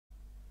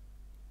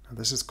Now,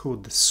 this is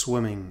called the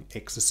swimming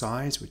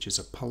exercise, which is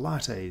a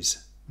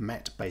Pilates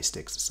mat-based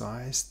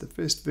exercise. The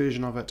first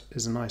version of it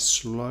is a nice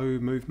slow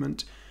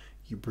movement.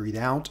 You breathe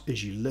out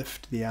as you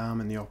lift the arm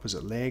and the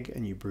opposite leg,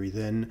 and you breathe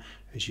in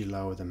as you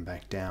lower them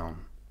back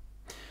down.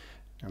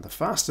 Now, the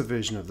faster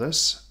version of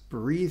this,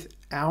 breathe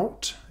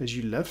out as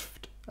you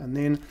lift, and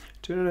then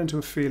turn it into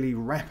a fairly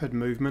rapid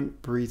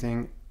movement,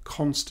 breathing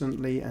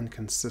constantly and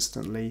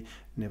consistently,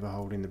 never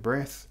holding the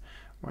breath.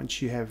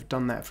 Once you have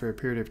done that for a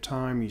period of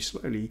time, you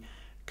slowly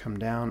come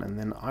down, and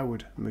then I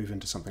would move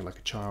into something like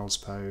a child's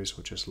pose,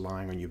 or just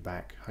lying on your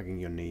back, hugging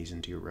your knees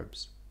into your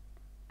ribs.